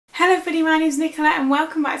Hello everybody, my name is Nicola and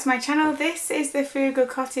welcome back to my channel. This is the Frugal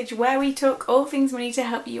Cottage, where we talk all things money to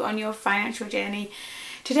help you on your financial journey.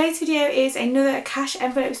 Today's video is another cash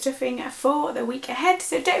envelope stuffing for the week ahead,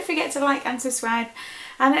 so don't forget to like and subscribe,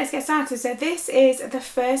 and let's get started. So this is the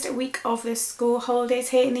first week of the school holidays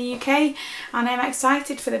here in the UK, and I'm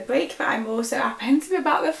excited for the break, but I'm also apprehensive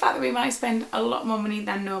about the fact that we might spend a lot more money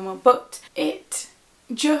than normal. But it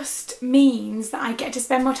just means that I get to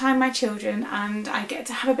spend more time with my children and I get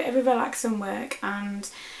to have a bit of a relax from work, and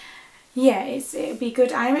yeah, it'll be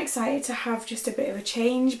good. I'm excited to have just a bit of a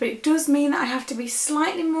change, but it does mean that I have to be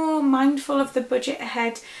slightly more mindful of the budget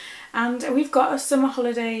ahead. And we've got a summer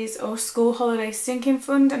holidays or school holidays sinking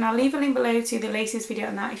fund, and I'll leave a link below to the latest video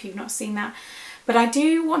on that if you've not seen that. But I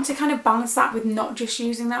do want to kind of balance that with not just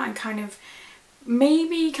using that and kind of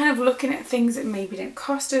maybe looking at things that maybe don't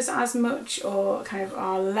cost us as much or kind of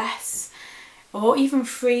are less or even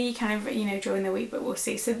free during the week, but we'll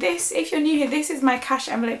see. So this, if you're new here, this is my cash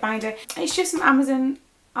envelope binder. It's just from Amazon.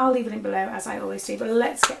 I'll leave a link below as I always do, but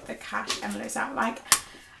let's get the cash envelopes out.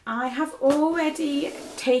 I have already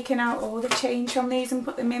taken out all the change from these and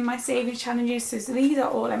put them in my savings challenges, so these are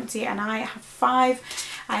all empty, and I have 5.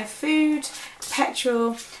 I have food,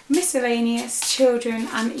 petrol, miscellaneous, children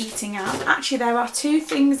and eating out. Actually, there are 2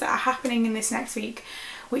 things that are happening in this next week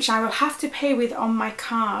which I will have to pay with on my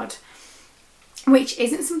card, which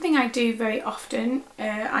isn't something I do very often.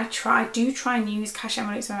 I do try and use cash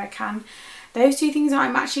envelopes where I can. Those 2 things are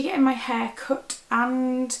I'm actually getting my hair cut,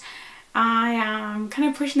 and I am kind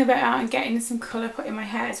of pushing a bit out and getting some colour put in my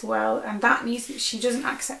hair as well, and that she doesn't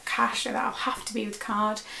accept cash, so that'll have to be with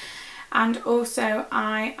card. And also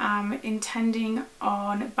I am intending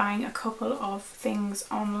on buying a couple of things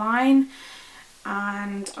online,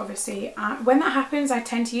 and obviously when that happens I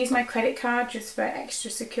tend to use my credit card just for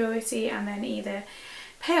extra security, and then either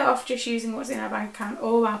pay it off just using what's in our bank account,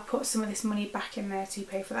 or I'll put some of this money back in there to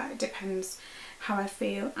pay for that. It depends how I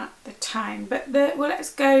feel at the time. But well,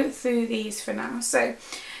 let's go through these for now. So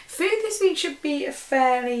food this week should be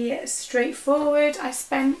fairly straightforward. I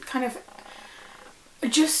spent kind of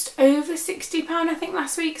just over £60 I think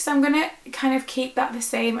last week, so I'm going to kind of keep that the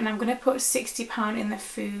same, and I'm going to put £60 in the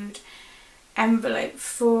food envelope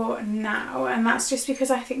for now. And that's just because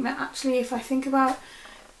I think that actually, if I think about,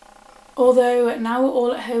 although now we're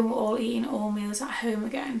all at home, we're all eating all meals at home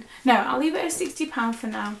again, no, I'll leave it at £60 for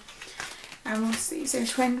now, and we'll see. So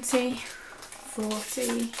 20,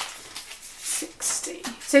 40, 60.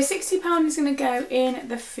 So £60 is going to go in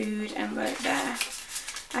the food envelope there.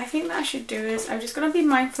 I think that should do us. I'm just going to be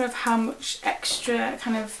mindful of how much extra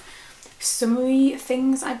kind of summery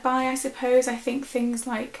things I buy, I suppose. I think things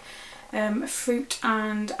like fruit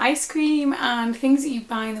and ice cream and things that you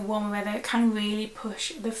buy in the warmer weather can really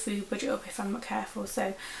push the food budget up if I'm not careful.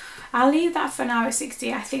 So I'll leave that for now at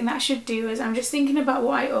 60. I think that should do us. I'm just thinking about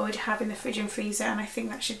what I already have in the fridge and freezer, and I think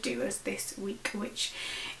that should do us this week, which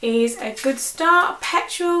is a good start.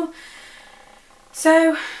 Petrol.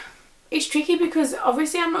 So it's tricky because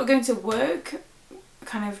obviously I'm not going to work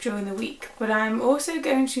kind of during the week, but I'm also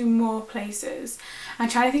going to more places. I'm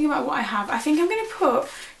trying to think about what I have. I think I'm going to put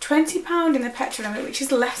 £20 in the petrol envelope, which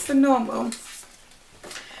is less than normal,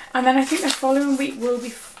 and then I think the following week will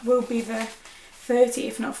be the 30,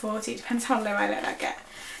 if not 40. It depends how low I let that get.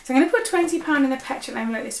 So I'm going to put £20 in the petrol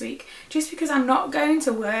envelope this week, just because I'm not going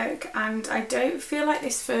to work and I don't feel like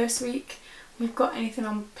this first week we've got anything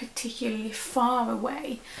on particularly far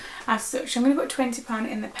away as such. I'm going to put £20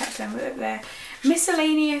 in the petrol envelope there.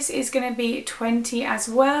 Miscellaneous is going to be 20 as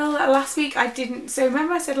well. Last week I didn't, so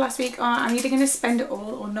remember I said last week, oh, I'm either going to spend it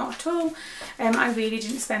all or not at all. I really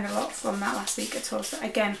didn't spend a lot from that last week at all. So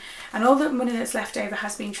again, and all the money that's left over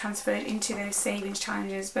has been transferred into those savings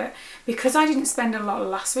challenges, but because I didn't spend a lot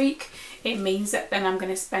last week, it means that then I'm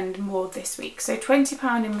going to spend more this week. So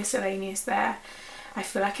 £20 in miscellaneous there. I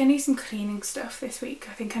feel like I need some cleaning stuff this week.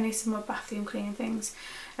 I think I need some more bathroom cleaning things.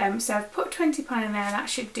 So I've put £20 in there. That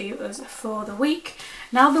should do us for the week.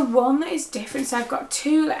 Now the one that is different, so I've got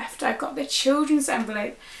 2 left. I've got the children's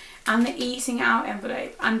envelope and the eating out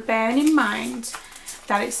envelope. And bearing in mind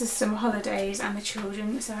that it's the summer holidays and the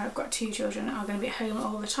children, so I've got 2 children that are going to be at home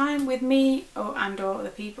all the time with me or other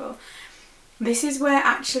people. This is where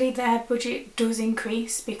actually their budget does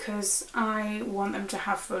increase because I want them to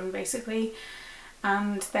have fun basically.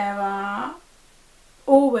 And there are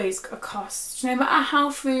always a cost, no matter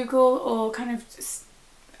how frugal or kind of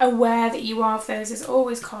aware that you are of those, there's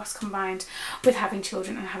always costs combined with having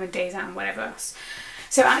children and having days out and whatever else.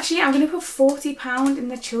 So actually I'm going to put £40 in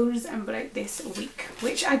the children's envelope this week,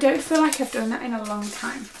 which I don't feel like I've done that in a long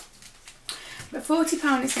time. But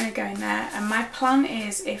 £40 is going to go in there, and my plan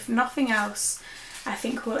is, if nothing else, I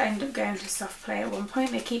think we'll end up going to Soft Play at one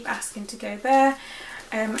point. They keep asking to go there.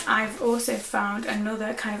 I've also found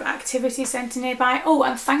another kind of activity centre nearby. Oh,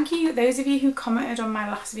 and thank you those of you who commented on my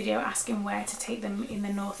last video asking where to take them in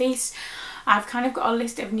the northeast. I've kind of got a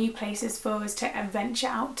list of new places for us to venture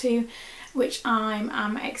out to, which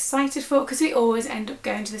I'm excited for, because we always end up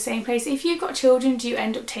going to the same place. If you've got children, do you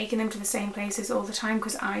end up taking them to the same places all the time?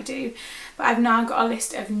 Because I do. But I've now got a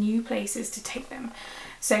list of new places to take them.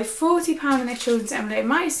 So £40 in the children's envelope. It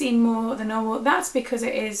might seem more than normal. That's because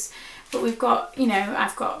it is. But we've got, you know,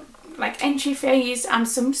 I've got like entry fees, and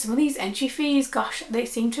some of these entry fees, gosh, they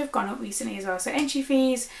seem to have gone up recently as well. So entry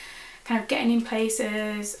fees, kind of getting in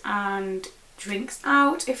places, and drinks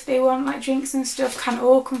out if they want like drinks and stuff, can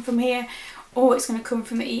all come from here, or it's going to come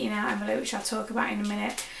from the eating out envelope, which I'll talk about in a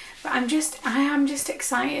minute. But I am just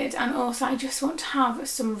excited, and also I just want to have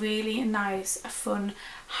some really nice, fun,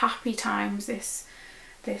 happy times this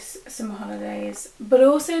summer holidays, but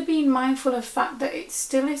also being mindful of the fact that it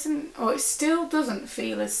still isn't, or it still doesn't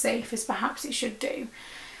feel as safe as perhaps it should do.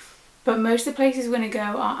 But most of the places we're going to go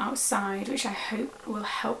are outside, which I hope will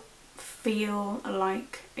help feel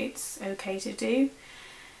like it's okay to do.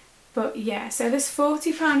 But yeah, so there's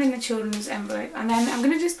 £40 in the children's envelope, and then I'm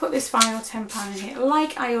going to just put this final £10 in here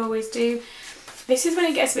like I always do. This is when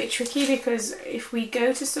it gets a bit tricky, because if we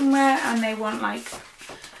go to somewhere and they want like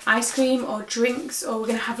ice cream or drinks, or we're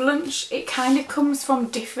going to have lunch, it kind of comes from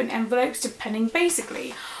different envelopes depending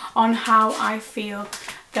basically on how I feel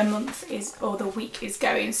the month is, or the week is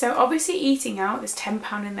going. So obviously eating out, there's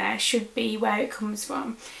 £10 in there, should be where it comes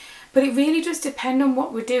from. But it really does depend on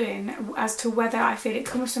what we're doing as to whether I feel it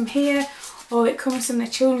comes from here, or it comes from the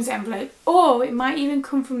children's envelope, or it might even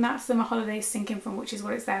come from that summer holidays sinking fund, which is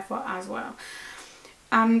what it's there for as well.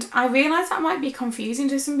 And I realise that might be confusing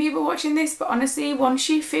to some people watching this, but honestly, once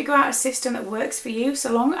you figure out a system that works for you,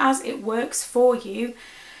 so long as it works for you,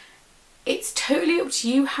 it's totally up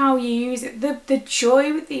to you how you use it. The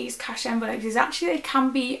joy with these cash envelopes is actually they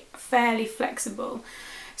can be fairly flexible.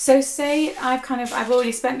 So say I've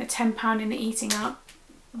already spent the £10 in the eating out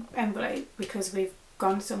envelope because we've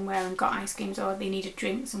gone somewhere and got ice creams, or they needed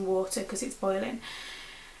drinks and water because it's boiling.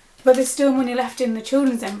 But there's still money left in the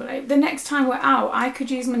children's envelope. The next time we're out, I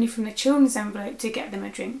could use money from the children's envelope to get them a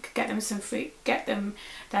drink, get them some fruit, get them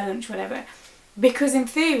their lunch, whatever. Because in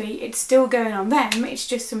theory, it's still going on them, it's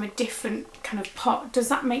just from a different kind of pot. Does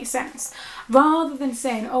that make sense? Rather than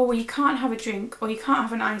saying, oh, well, you can't have a drink or you can't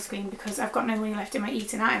have an ice cream because I've got no money left in my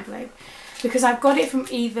eating out envelope. Because I've got it from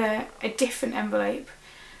either a different envelope,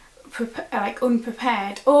 like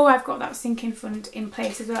unprepared, or I've got that sinking fund in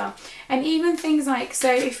place as well. And even things like, so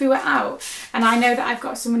if we were out and I know that I've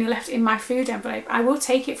got some money left in my food envelope, I will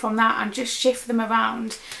take it from that and just shift them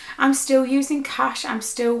around. I'm still using cash, I'm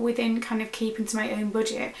still within kind of keeping to my own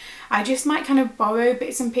budget. I just might kind of borrow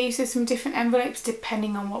bits and pieces from different envelopes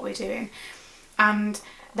depending on what we're doing. And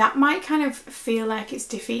that might kind of feel like it's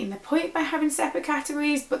defeating the point by having separate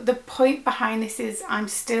categories, but the point behind this is I'm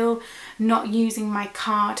still not using my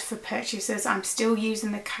card for purchases. I'm still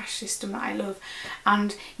using the cash system that I love.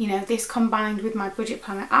 And, you know, this combined with my budget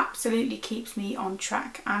planner absolutely keeps me on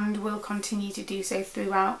track and will continue to do so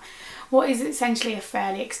throughout what is essentially a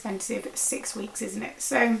fairly expensive 6 weeks, isn't it?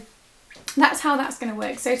 So that's how that's going to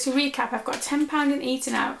work. So to recap, I've got £10 in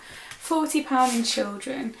eating out, £40 in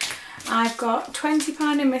children, I've got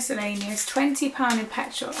 £20 in miscellaneous, £20 in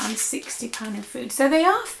petrol and £60 in food. So they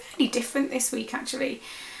are fairly different this week actually.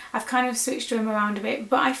 I've kind of switched them around a bit,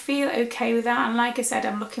 but I feel okay with that. And like I said,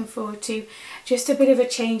 I'm looking forward to just a bit of a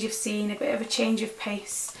change of scene, a bit of a change of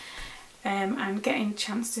pace, and getting a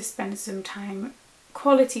chance to spend some time,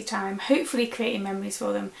 quality time, hopefully creating memories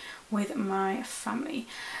for them with my family.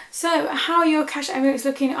 So how are your cash envelopes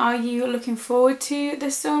looking? Are you looking forward to the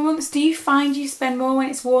summer months? Do you find you spend more when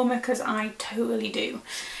it's warmer? Because I totally do.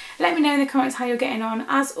 Let me know in the comments how you're getting on.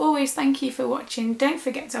 As always, thank you for watching. Don't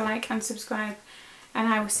forget to like and subscribe, and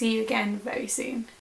I will see you again very soon.